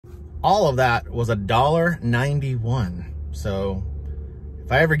all of that was $1.91. So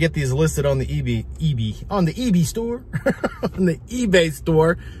if I ever get these listed on the eBay store, on the eBay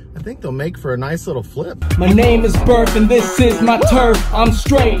store, I think they'll make for a nice little flip. My name is Burf and this is my turf. I'm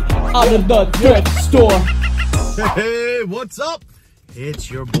straight out of the thrift store. Hey, what's up? It's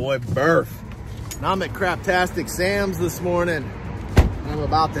your boy Burf. And I'm at Craptastic Sam's this morning. I'm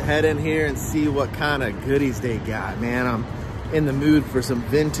about to head in here and see what kind of goodies they got, man. I'm in the mood for some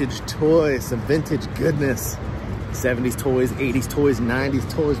vintage toys, some vintage goodness. 70s toys, 80s toys, 90s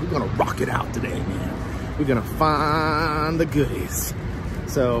toys. We're gonna rock it out today, man. We're gonna find the goodies.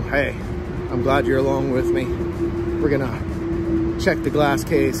 So, hey, I'm glad you're along with me. We're gonna check the glass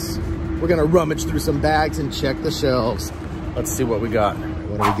case. We're gonna rummage through some bags and check the shelves. Let's see what we got.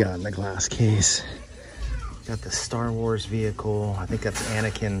 What do we got in the glass case? Got the Star Wars vehicle. I think that's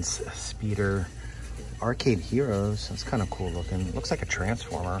Anakin's speeder. Arcade Heroes. That's kind of cool looking. Looks like a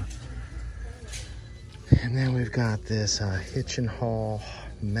Transformer. And then we've got this Hitch and Haul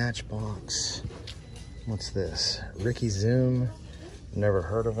Matchbox. What's this? Ricky Zoom. Never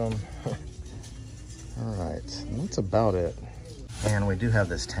heard of him. All right, that's about it. And we do have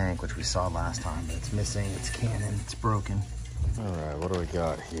this tank, which we saw last time, but it's missing. It's cannon. It's broken. All right, what do we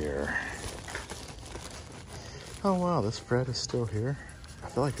got here? Oh wow, this Fred is still here. I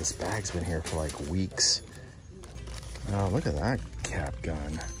feel like this bag's been here for like weeks. Oh, look at that cap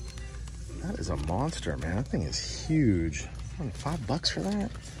gun. That is a monster, man. That thing is huge. $5 for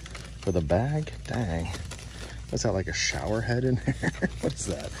that? For the bag? Dang. What's that, like a shower head in there? What's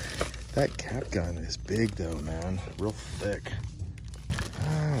that? That cap gun is big though, man. Real thick.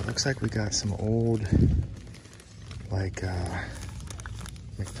 Oh, looks like we got some old, like,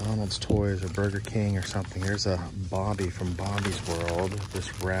 McDonald's toys or Burger King or something. Here's a Bobby from Bobby's World.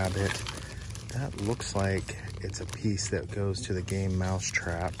 This rabbit. That looks like it's a piece that goes to the game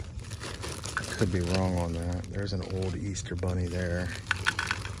Mousetrap. I could be wrong on that. There's an old Easter bunny there.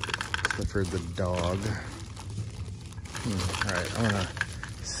 Clifford the dog. All right, I'm gonna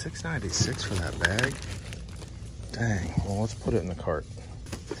 $6.96 for that bag. Dang. Well, let's put it in the cart.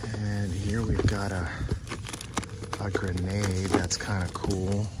 And here we've got a grenade. That's kind of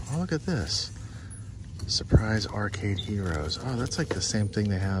cool. Oh, look at this. Surprise Arcade Heroes. Oh, that's like the same thing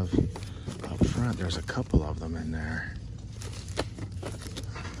they have up front. There's a couple of them in there.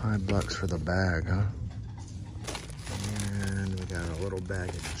 $5 for the bag, huh? And we got a little bag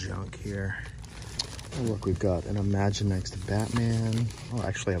of junk here. Oh, look, we've got an Imaginext Batman. Oh, I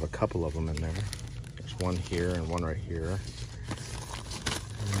actually have a couple of them in there. There's one here and one right here.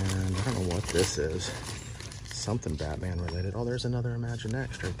 And I don't know what this is. Something Batman related. Oh, there's another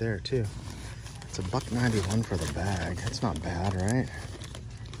Imaginext right there too. It's $1.91 for the bag. That's not bad, right?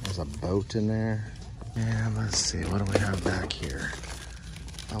 There's a boat in there. And let's see, what do we have back here?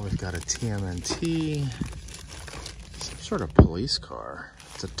 Oh, we've got a TMNT. Some sort of police car.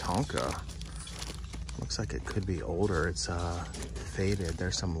 It's a Tonka. Looks like it could be older. It's faded.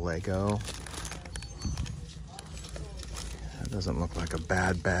 There's some Lego. That doesn't look like a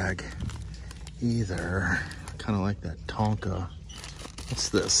bad bag either. Kind of like that Tonka. What's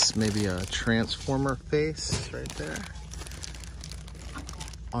this? Maybe a Transformer face right there?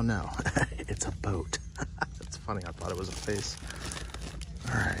 Oh no, it's a boat. It's funny, I thought it was a face.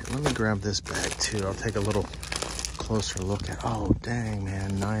 All right, let me grab this bag too. I'll take a little closer look at. Oh dang,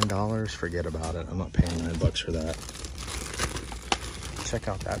 man, $9. Forget about it. I'm not paying $9 for that. Check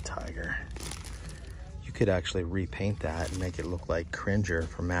out that tiger. You could actually repaint that and make it look like Cringer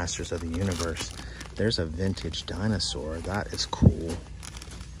from Masters of the Universe. There's a vintage dinosaur. That is cool.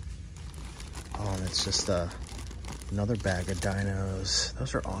 Oh, and it's just another bag of dinos.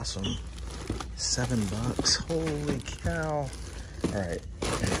 Those are awesome. $7. Holy cow. All right,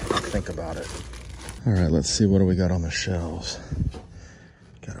 I'll think about it. All right, let's see, what do we got on the shelves?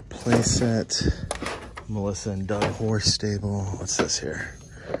 Got a play set. Melissa and Doug Horse Stable. What's this here?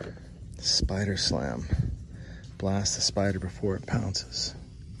 Spider Slam. Blast the spider before it pounces.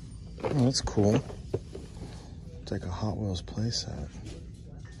 Oh, that's cool. It's like a Hot Wheels playset.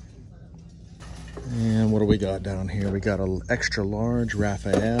 And what do we got down here? We got an extra large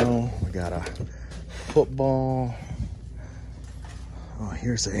Raphael. We got a football. Oh,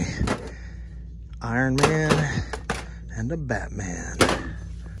 here's a Iron Man and a Batman.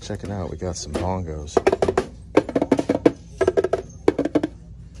 Check it out. We got some bongos.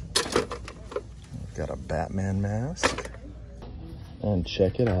 We've got a Batman mask. And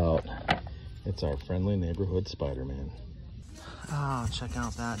check it out. It's our friendly neighborhood Spider-Man. Oh, check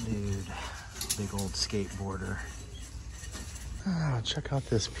out that dude. Big old skateboarder. Oh, check out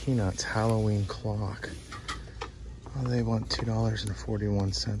this Peanuts Halloween clock. Oh, they want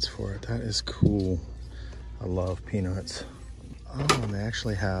 $2.41 for it. That is cool. I love peanuts. Oh, and they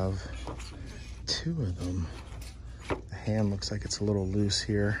actually have 2 of them. The hand looks like it's a little loose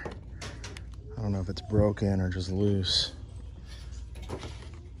here. I don't know if it's broken or just loose.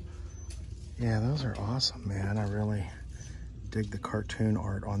 Yeah, those are awesome, man. I really dig the cartoon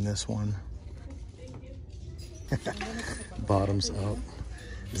art on this one. Bottoms up.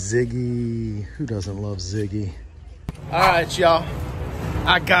 Ziggy. Who doesn't love Ziggy? All right, y'all.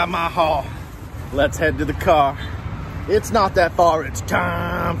 I got my haul. Let's head to the car. It's not that far. It's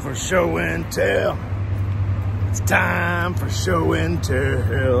time for show and tell. It's time for show and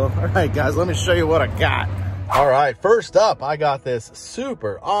tell. All right, guys, let me show you what I got. All right, first up, I got this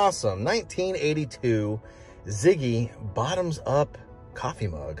super awesome 1982 Ziggy bottoms up coffee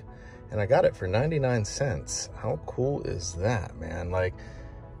mug. And I got it for 99 cents. How cool is that, man? Like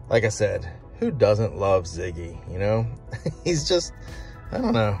I said, who doesn't love Ziggy, you know? He's just, I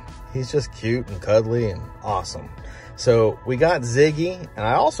don't know. He's just cute and cuddly and awesome. So we got Ziggy, and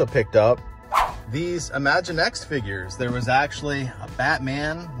I also picked up these Imaginext figures. There was actually a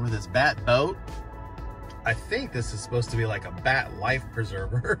Batman with his bat boat. I think this is supposed to be like a bat life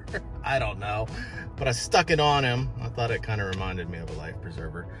preserver. I don't know, but I stuck it on him. I thought it kind of reminded me of a life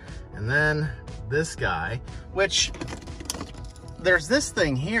preserver. And then this guy, which there's this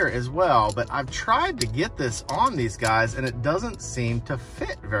thing here as well, but I've tried to get this on these guys and it doesn't seem to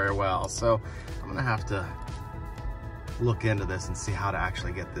fit very well. So I'm gonna have to look into this and see how to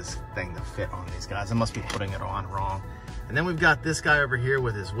actually get this thing to fit on these guys. I must be putting it on wrong. And then we've got this guy over here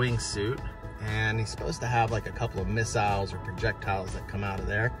with his wingsuit. And he's supposed to have like a couple of missiles or projectiles that come out of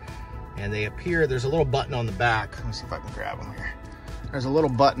there. And they appear, there's a little button on the back. Let me see if I can grab them here. There's a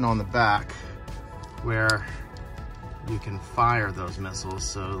little button on the back where you can fire those missiles.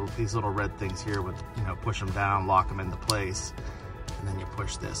 So these little red things here would, you know, push them down, lock them into place. And then you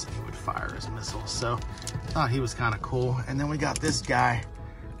push this and he would fire his missiles. So I thought he was kind of cool. And then we got this guy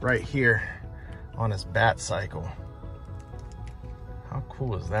right here on his bat cycle. How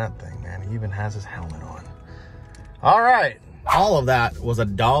cool is that thing, man? He even has his helmet on. All right, all of that was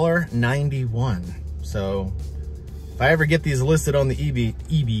 $1.91. So if I ever get these listed on the eBay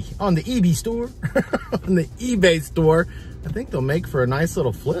store, on the eBay store, I think they'll make for a nice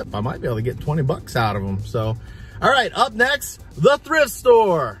little flip. I might be able to get 20 bucks out of them. So, all right, up next, the thrift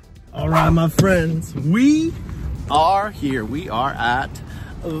store. All right, my friends, we are here. We are at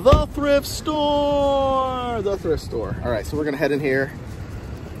the thrift store. The thrift store. All right, so we're gonna head in here,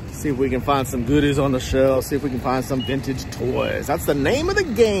 see if we can find some goodies on the shelf, see if we can find some vintage toys. That's the name of the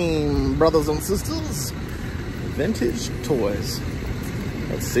game, brothers and sisters. Vintage toys.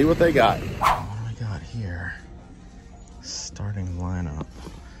 Let's see what they got. What do we got here? Starting lineup.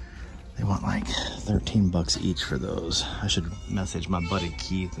 They want like 13 bucks each for those. I should message my buddy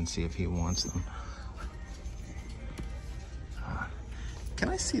Keith and see if he wants them. Can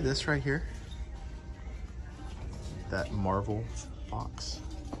I see this right here? That Marvel box.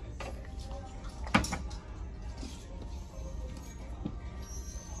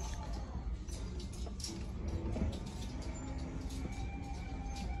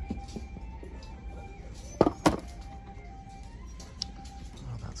 Oh,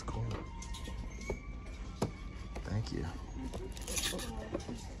 that's cool. Thank you.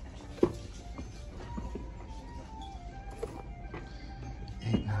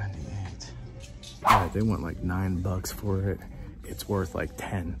 $8.98. They want like 9 bucks for it. It's worth like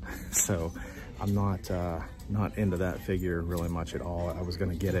 10. So I'm not into that figure really much at all. I was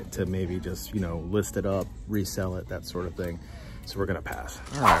gonna get it to maybe just, you know, list it up, resell it, that sort of thing. So we're gonna pass.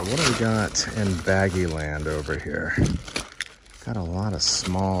 All right, what do we got in baggy land over here? Got a lot of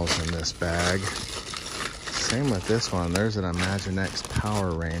smalls in this bag. Same with this one. There's an Imaginext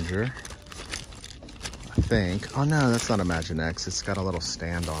Power Ranger. I think. Oh no, that's not Imaginext. It's got a little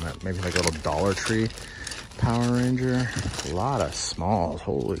stand on it. Maybe like a little Dollar Tree Power Ranger. A lot of smalls.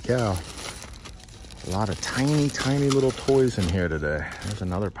 Holy cow. A lot of tiny, tiny little toys in here today. There's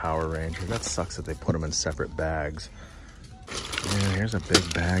another Power Ranger. That sucks that they put them in separate bags. Yeah, here's a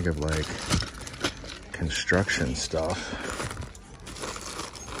big bag of like construction stuff.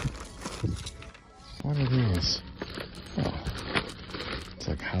 What are these? Oh. It's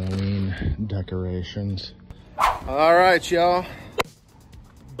like Halloween decorations. All right, y'all.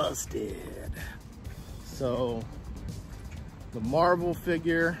 Busted. So the Marvel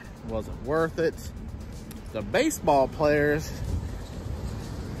figure wasn't worth it. The baseball players,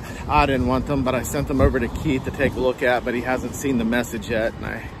 I didn't want them, but I sent them over to Keith to take a look at, but he hasn't seen the message yet. And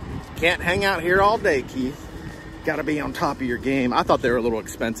I can't hang out here all day, Keith. Gotta be on top of your game. I thought they were a little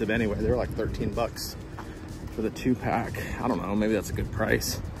expensive anyway. They were like 13 bucks. for the 2-pack. I don't know, maybe that's a good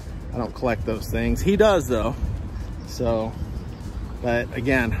price. I don't collect those things. He does though. So, but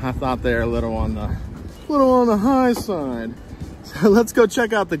again, I thought they're a little on the high side. So let's go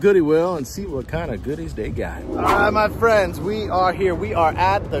check out the Gooooooo and see what kind of goodies they got. All right, my friends, we are here. We are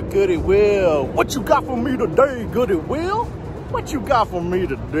at the Gooooooo. What you got for me today, Gooooooo? What you got for me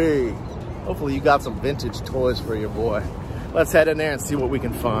today? Hopefully you got some vintage toys for your boy. Let's head in there and see what we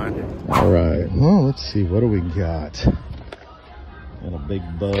can find. All right, well, let's see, what do we got? Got a big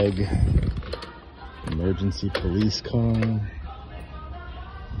bug, emergency police car.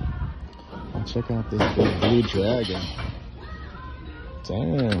 And check out this big blue dragon.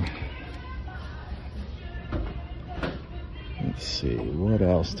 Damn. Let's see, what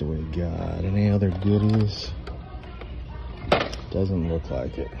else do we got? Any other goodies? Doesn't look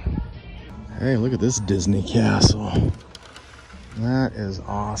like it. Hey, look at this Disney castle. That is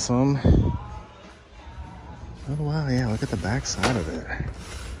awesome. Oh wow, yeah, look at the back side of it.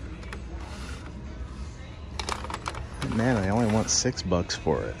 Man, I only want $6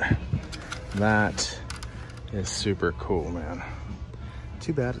 for it. That is super cool, man.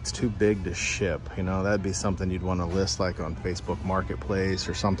 Too bad it's too big to ship. You know, that'd be something you'd want to list like on Facebook Marketplace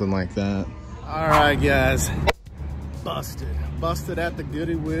or something like that. All right, guys. Busted at the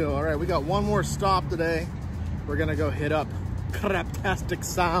Gooooooo. All right, we got one more stop today. We're gonna go hit up Craptastic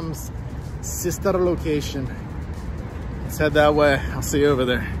Sam's sister location. Let's head that way. I'll see you over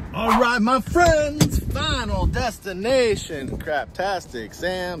there. All right, my friends, final destination, Craptastic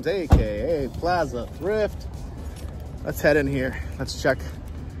Sam's, AKA Plaza Thrift. Let's head in here. Let's check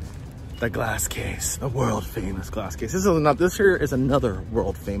the glass case, the world famous glass case. This here is another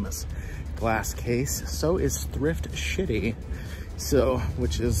world famous glass case. So is Thrift Shitty. So,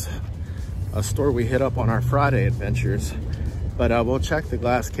 which is a store we hit up on our Friday adventures. But we'll check the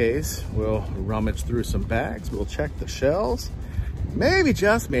glass case. We'll rummage through some bags. We'll check the shelves. Maybe,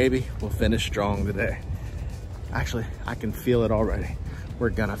 just maybe, we'll finish strong today. Actually, I can feel it already. We're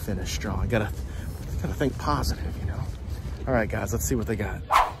gonna finish strong. Gotta think positive, you know. All right, guys, let's see what they got.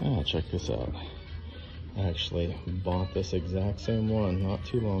 Oh, check this out. I actually bought this exact same one not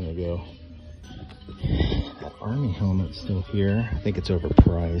too long ago. That army helmet's still here. I think it's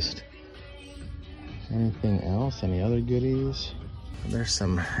overpriced. Anything else? Any other goodies? There's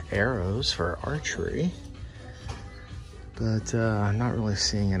some arrows for archery, but I'm not really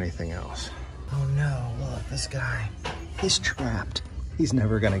seeing anything else. Oh no, look, this guy, he's trapped. He's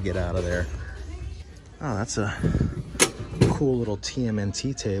never gonna get out of there. Oh, that's a cool little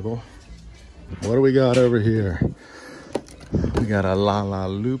TMNT table. What do we got over here? We got a La La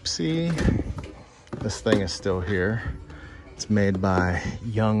Loopsy. This thing is still here. It's made by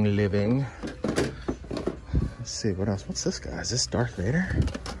Young Living. Let's see, what else? What's this guy? Is this Darth Vader?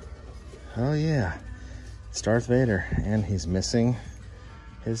 Oh yeah, it's Darth Vader, and he's missing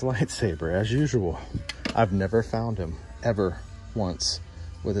his lightsaber as usual. I've never found him ever once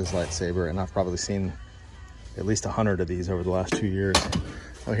with his lightsaber, and I've probably seen at least 100 of these over the last 2 years.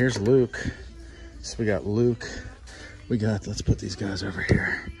 Oh, here's Luke. So we got Luke. We got, let's put these guys over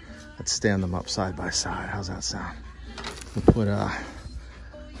here. Let's stand them up side by side. How's that sound? We'll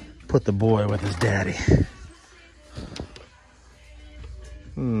put the boy with his daddy.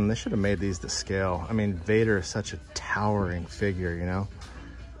 They should have made these to scale. I mean, Vader is such a towering figure, you know?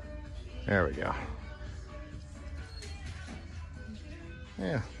 There we go.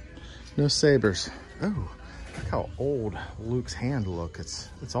 Yeah, no sabers. Oh, look how old Luke's hand look. It's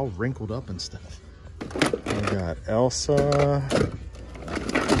all wrinkled up and stuff. We got Elsa.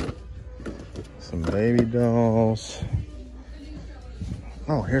 Some baby dolls.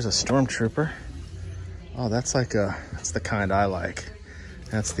 Oh, here's a stormtrooper. Oh, that's the kind I like.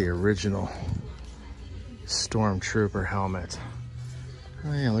 That's the original stormtrooper helmet.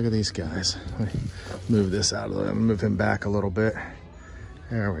 Oh yeah, look at these guys. Let me move this out of the way. Move him back a little bit.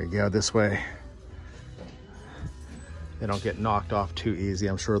 There we go, this way. They don't get knocked off too easy.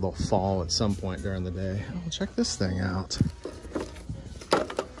 I'm sure they'll fall at some point during the day. Oh, check this thing out.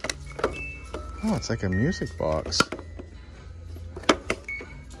 Oh, it's like a music box.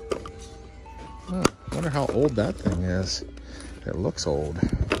 Oh, I wonder how old that thing is. It looks old.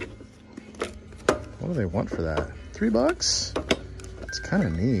 What do they want for that? $3? It's kind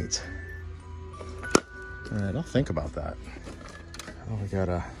of neat. All right, I'll think about that. Oh, we got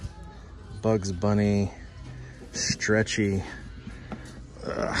a Bugs Bunny stretchy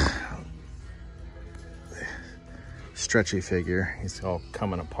figure. He's all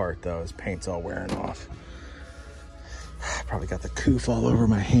coming apart though. His paint's all wearing off. Probably got the coof all over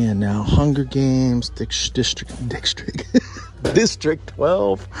my hand now. Hunger Games, District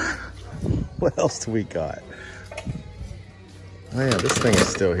 12. What else do we got? Oh yeah, this thing is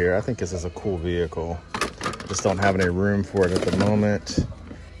still here. I think this is a cool vehicle. Just don't have any room for it at the moment.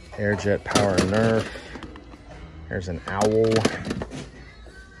 Airjet Power Nerf. There's an owl.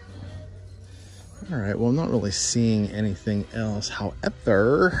 All right, well, I'm not really seeing anything else.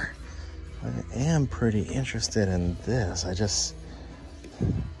 However, I am pretty interested in this. I just,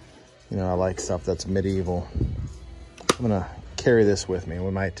 you know, I like stuff that's medieval. I'm gonna carry this with me.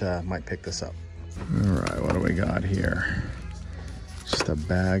 We might pick this up. All right, what do we got here? Just a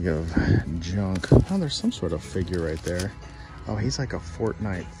bag of junk. Oh, there's some sort of figure right there. Oh, he's like a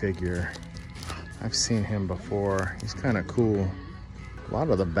Fortnite figure. I've seen him before. He's kind of cool. A lot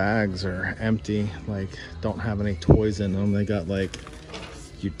of the bags are empty, like don't have any toys in them. They got like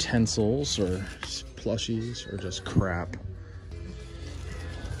utensils or plushies or just crap.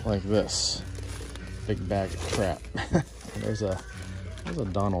 Like this big bag of crap. There's a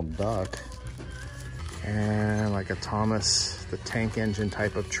Donald Duck and like a Thomas the Tank Engine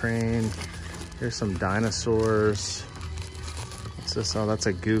type of train. Here's some dinosaurs. What's this? Oh, that's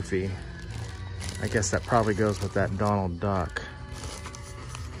a Goofy. I guess that probably goes with that Donald Duck.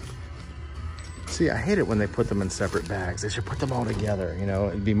 See, I hate it when they put them in separate bags. They should put them all together, you know,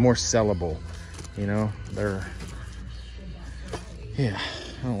 it'd be more sellable, you know? Yeah,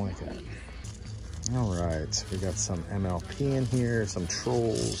 I don't like that. All right, we got some MLP in here, some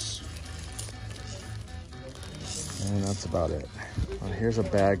trolls. And that's about it. Well, here's a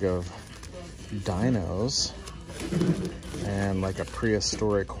bag of dinos and like a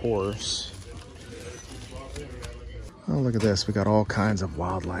prehistoric horse. Oh, look at this. We got all kinds of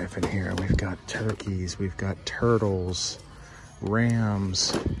wildlife in here. We've got turkeys, we've got turtles,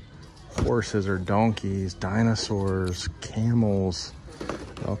 rams, horses or donkeys, dinosaurs, camels,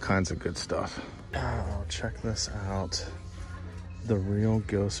 all kinds of good stuff. Oh, check this out. The Real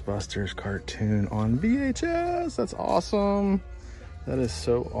Ghostbusters cartoon on VHS. That's awesome. That is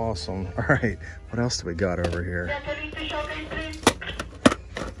so awesome. All right, what else do we got over here?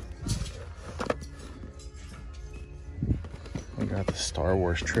 We got the Star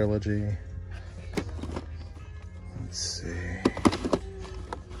Wars trilogy. Let's see.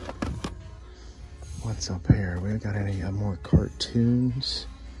 What's up here? We got any more cartoons?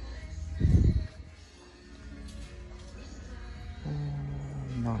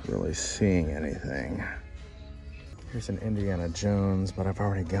 Not really seeing anything. Here's an Indiana Jones, but I've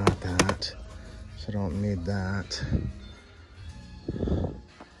already got that, so I don't need that.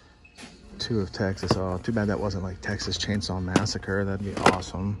 2 of Texas. Oh, too bad that wasn't like Texas Chainsaw Massacre. That'd be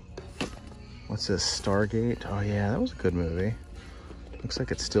awesome. What's this? Stargate? Oh yeah, that was a good movie. Looks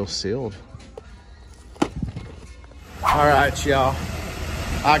like it's still sealed. All right, y'all.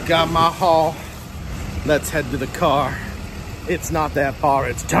 I got my haul. Let's head to the car. It's not that far.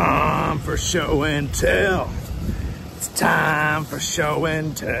 It's time for show and tell. It's time for show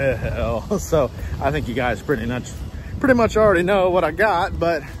and tell. So I think you guys pretty much already know what I got,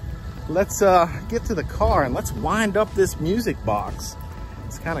 but let's get to the car and let's wind up this music box.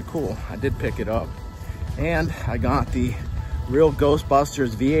 It's kind of cool. I did pick it up. And I got the Real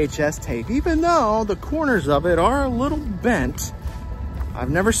Ghostbusters VHS tape, even though the corners of it are a little bent. I've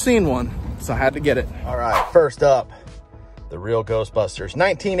never seen one, so I had to get it. All right, first up, the Real Ghostbusters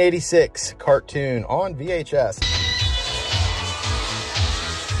 1986 cartoon on VHS.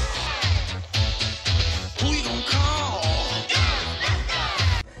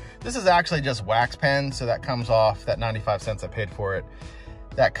 This is actually just wax pen, so that comes off, that 95 cents I paid for it,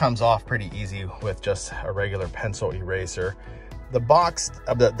 that comes off pretty easy with just a regular pencil eraser. The box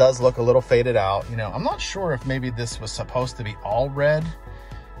that does look a little faded out. You know, I'm not sure if maybe this was supposed to be all red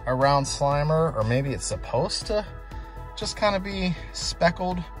around Slimer, or maybe it's supposed to just kind of be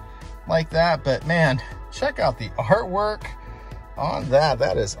speckled like that. But man, check out the artwork on that.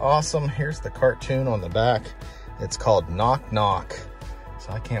 That is awesome. Here's the cartoon on the back. It's called Knock Knock.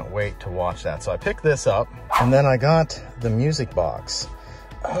 So I can't wait to watch that. So I picked this up, and then I got the music box.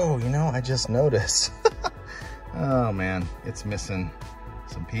 Oh, you know, I just noticed. Oh man, it's missing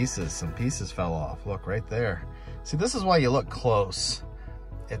some pieces. Some pieces fell off. Look right there. See, this is why you look close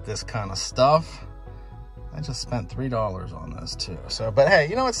at this kind of stuff. I just spent $3 on this too. So, but hey,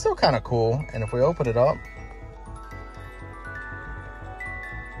 you know, it's still kind of cool. And if we open it up,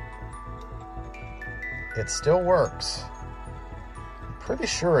 it still works. I'm pretty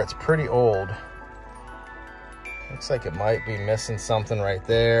sure it's pretty old. Looks like it might be missing something right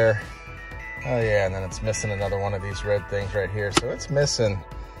there. Oh yeah, and then it's missing another one of these red things right here. So it's missing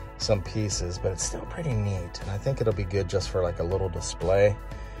some pieces, but it's still pretty neat. And I think it'll be good just for like a little display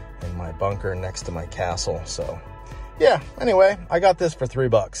in my bunker next to my castle. So yeah, anyway, I got this for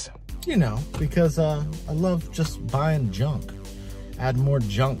 $3. You know, because I love just buying junk. add more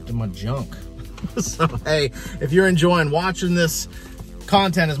junk to my junk. So, hey, if you're enjoying watching this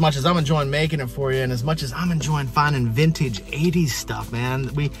content as much as I'm enjoying making it for you, and as much as I'm enjoying finding vintage 80s stuff, man,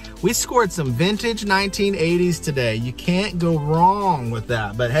 we scored some vintage 1980s today. You can't go wrong with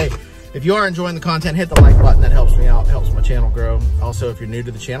that. But hey, if you are enjoying the content, hit the like button. That helps me out, helps my channel grow. Also, if you're new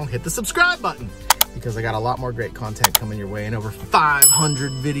to the channel, hit the subscribe button, because I got a lot more great content coming your way, and over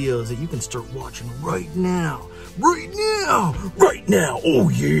 500 videos that you can start watching right now. Right now, oh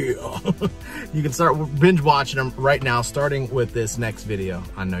yeah. You can start binge watching them right now, starting with this next video.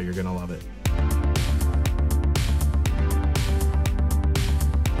 I know you're gonna love it.